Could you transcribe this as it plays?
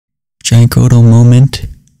GiantGrotle moment.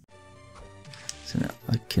 So now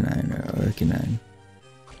Arcanine or Arcanine.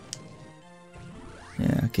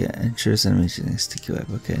 Yeah, okay, ensures animation and sticky web.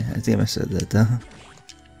 Okay, I think I messed up that though.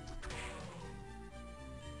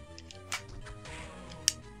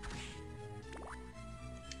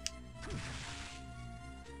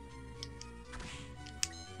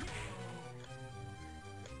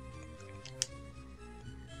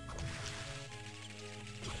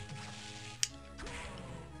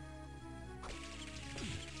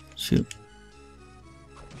 Shoot.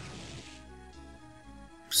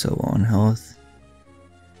 So on health.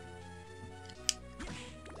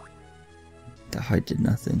 The heart did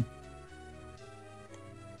nothing.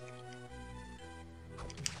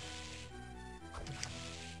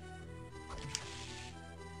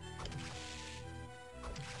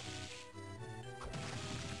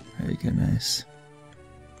 Very good, nice.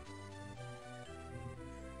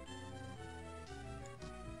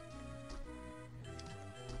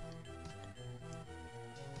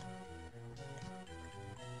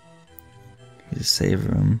 Here's a save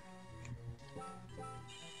room.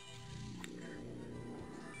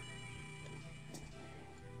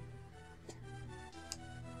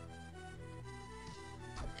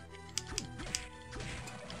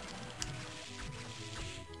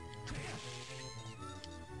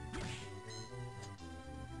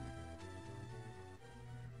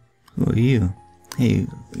 Who are you? Hey,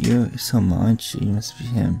 you're some, aren't you? You must be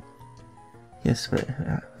him. Yes, but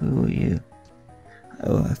who are you?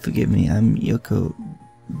 Oh, forgive me, I'm Yoko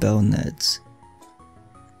Bellneds.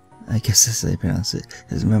 I guess that's how you pronounce it.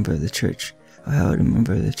 As a member of the church. Oh, how would a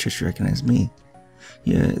member of the church recognize me?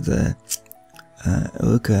 You're the,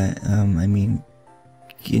 Oka, I mean,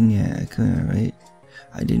 Ginya Akuna, right?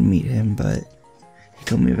 I didn't meet him, but he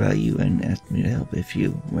told me about you and asked me to help if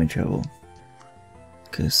you were in trouble.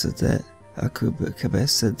 Cause said that, Akabe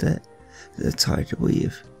said that. That's hard to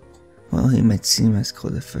believe. Well, he might seem as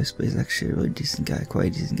cold at first, but he's actually a really decent guy, quite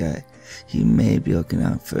a decent guy. He may be looking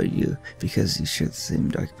out for you because you share the same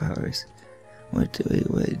dark powers. What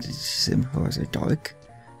did you say my powers are dark?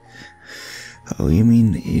 Oh, you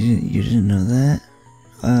mean you didn't know that?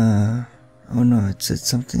 Oh no, it said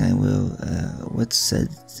something I will, what's said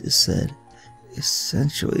is said.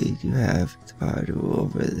 Essentially, you have the power to rule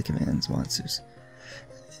over the command's monsters.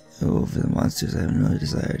 Over the monsters, I have no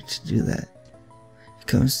desire to do that. It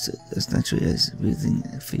comes to as naturally as breathing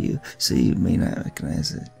for you, so you may not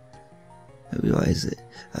recognize it. Realize it.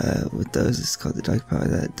 With those, it's called the dark power.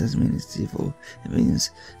 That doesn't mean it's evil. It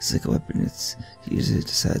means it's like a weapon. Its user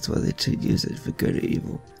decides whether to use it for good or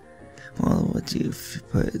evil. Well, what you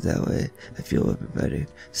put it that way, I feel a little bit better.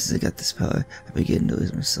 Since I got this power, I begin to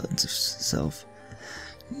lose my sense of self.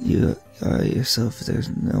 You are yourself. There's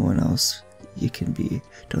no one else you can be.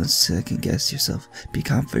 Don't second guess yourself. Be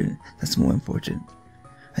confident. That's more important.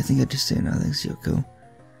 I think I understand now. Thanks, Yoko.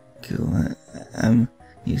 Cool. I'm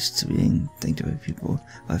used to being thanked by people.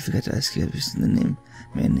 Oh, I forgot to ask you. Have you seen the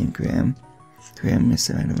man named Graham? Graham is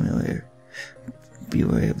around him earlier. Be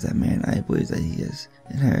wary of that man. I believe that he has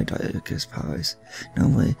inherited Yoko's powers. No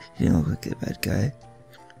way. He didn't look like a bad guy.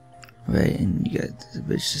 Right, and you got the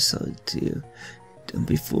bitch to sell it to you. Don't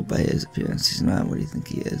be fooled by his appearance. He's not what you think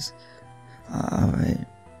he is. Alright.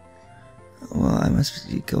 Well, I must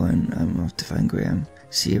be going. I'm off to find Graham.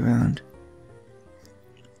 See you around.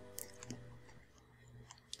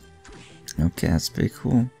 Okay, that's pretty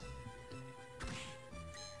cool.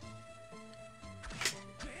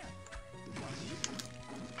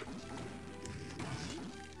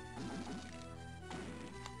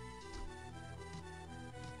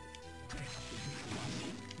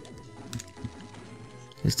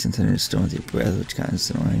 Just continue to stone with your breath, which kind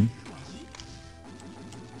of annoying.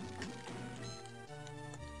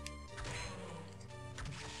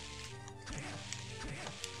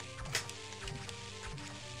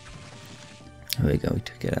 There we go, we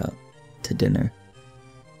took it out to dinner.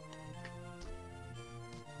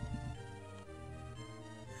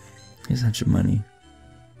 Here's not your money.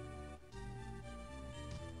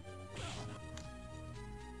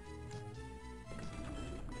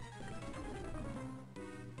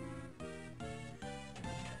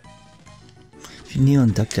 If you kneel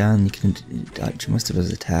and duck down, you can dodge most of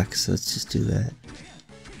his attacks, so let's just do that.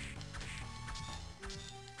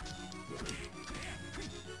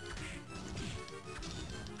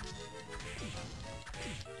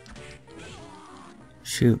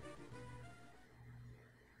 Shoot.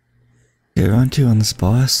 Okay, round 2 on this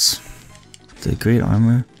boss. The great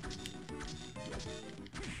armor.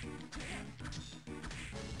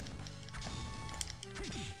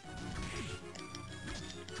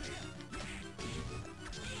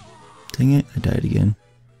 Dang it, I died again.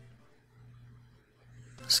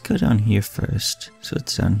 go down here first. So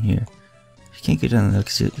it's down here. You can't go down there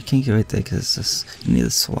because you can't get right there because you need a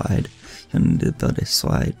slide. You don't need to build a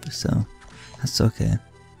slide, so that's okay.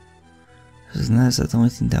 Is that the only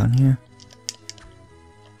thing down here?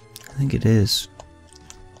 I think it is.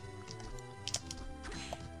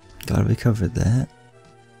 Glad we covered that.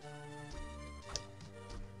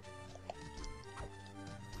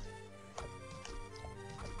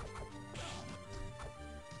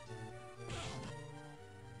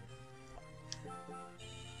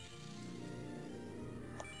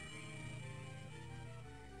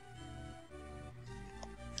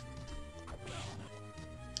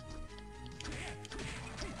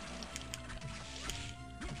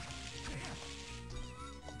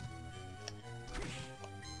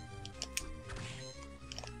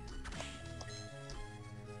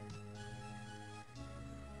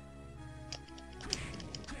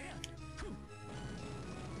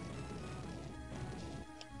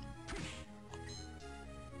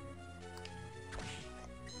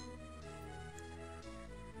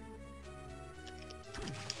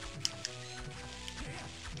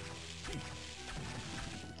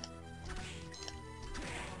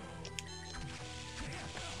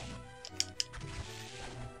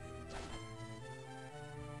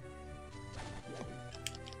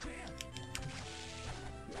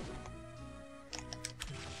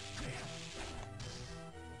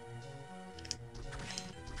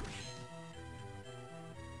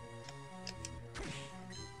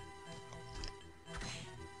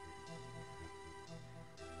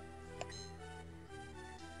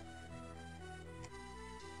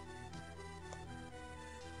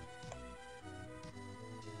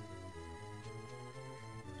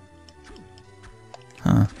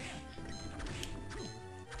 Huh.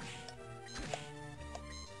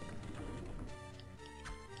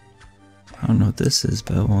 I don't know what this is,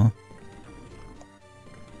 but well.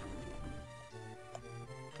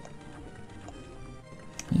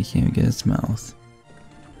 You can't even get its mouth.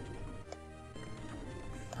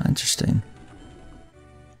 Interesting.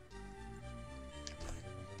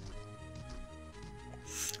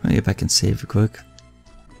 I'll get back and save it quick.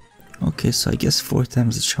 Okay, so I guess 4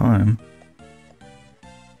 times the charm.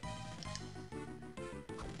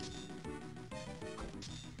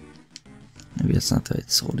 Maybe that's not the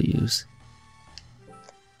right soul to use.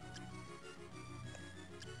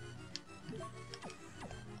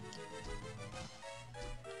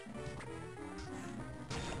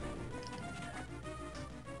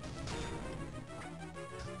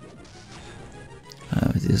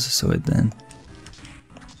 There's a sword then.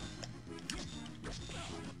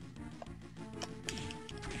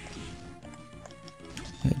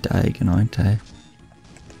 I die again, aren't I?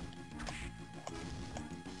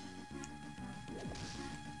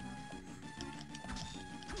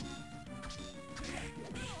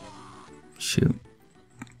 Shoot.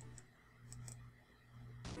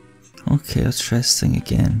 Okay, let's try this thing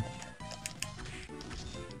again.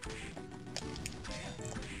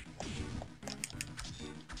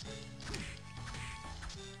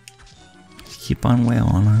 Keep on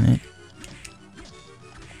wailing on it.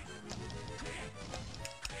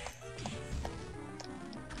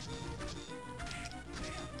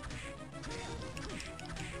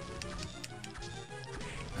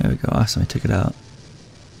 There we go, awesome, I took it out.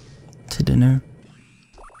 To dinner.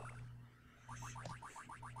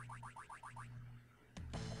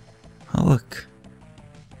 Oh look.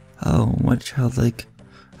 Oh, what childlike.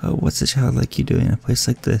 Oh, what's a child like you doing in a place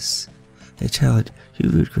like this? Hey child, you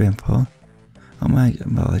rude grandpa. Oh my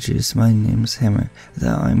apologies, my name is Hammer.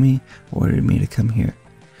 That army ordered me to come here.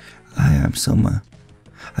 I am Soma.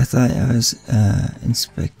 I thought I was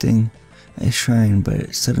inspecting a shrine,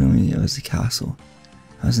 but suddenly it was a castle.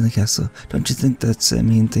 I was in the castle. Don't you think that's a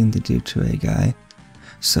mean thing to do to a guy?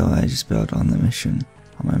 So I just bailed on my mission.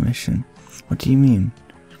 What do you mean?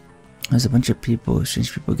 There's a bunch of people,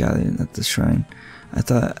 strange people gathered at the shrine. I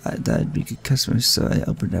thought that'd be good customers, so I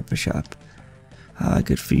opened up a shop.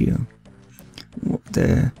 Good for you.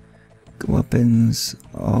 There are weapons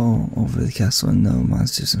all over the castle and no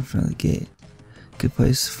monsters in front of the gate. Good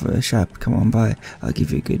place for a shop. Come on by. I'll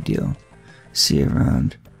give you a good deal. See you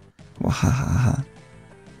around. Wahahaha.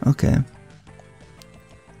 Okay.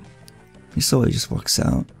 He slowly just walks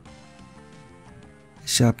out.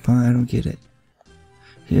 Shop, huh? I don't get it.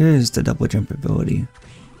 Here's the double jump ability.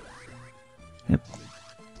 Yep.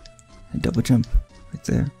 A double jump right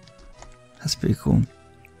there. That's pretty cool.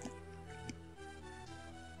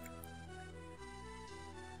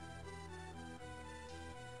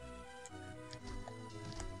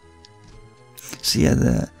 So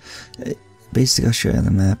yeah, basically I'll show you on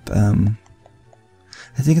the map.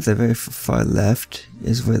 I think at the very far left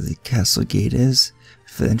is where the castle gate is,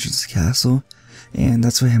 for the entrance to the castle, and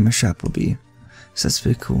that's where Hammer Shop will be. So that's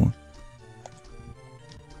pretty cool.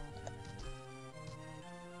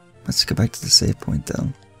 Let's go back to the save point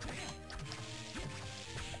though.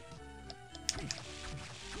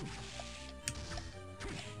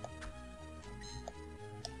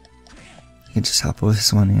 You can just hop over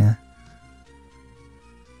this one, yeah.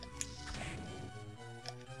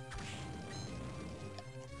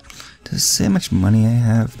 Does it say how much money I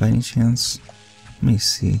have by any chance? Let me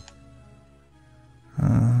see.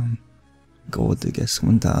 Gold, I guess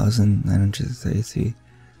 1,933. I'm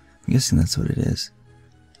guessing that's what it is.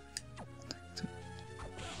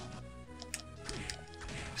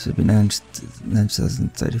 So it'd be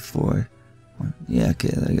 9,034. Yeah, okay,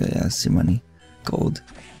 there you go. Yeah, I see money. Gold.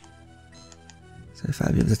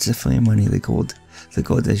 35. Yeah, that's definitely money. The gold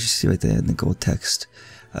as you see right there in the gold text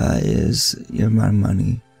is your amount of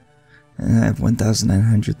money. And I have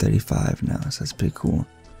 1,935 now, so that's pretty cool.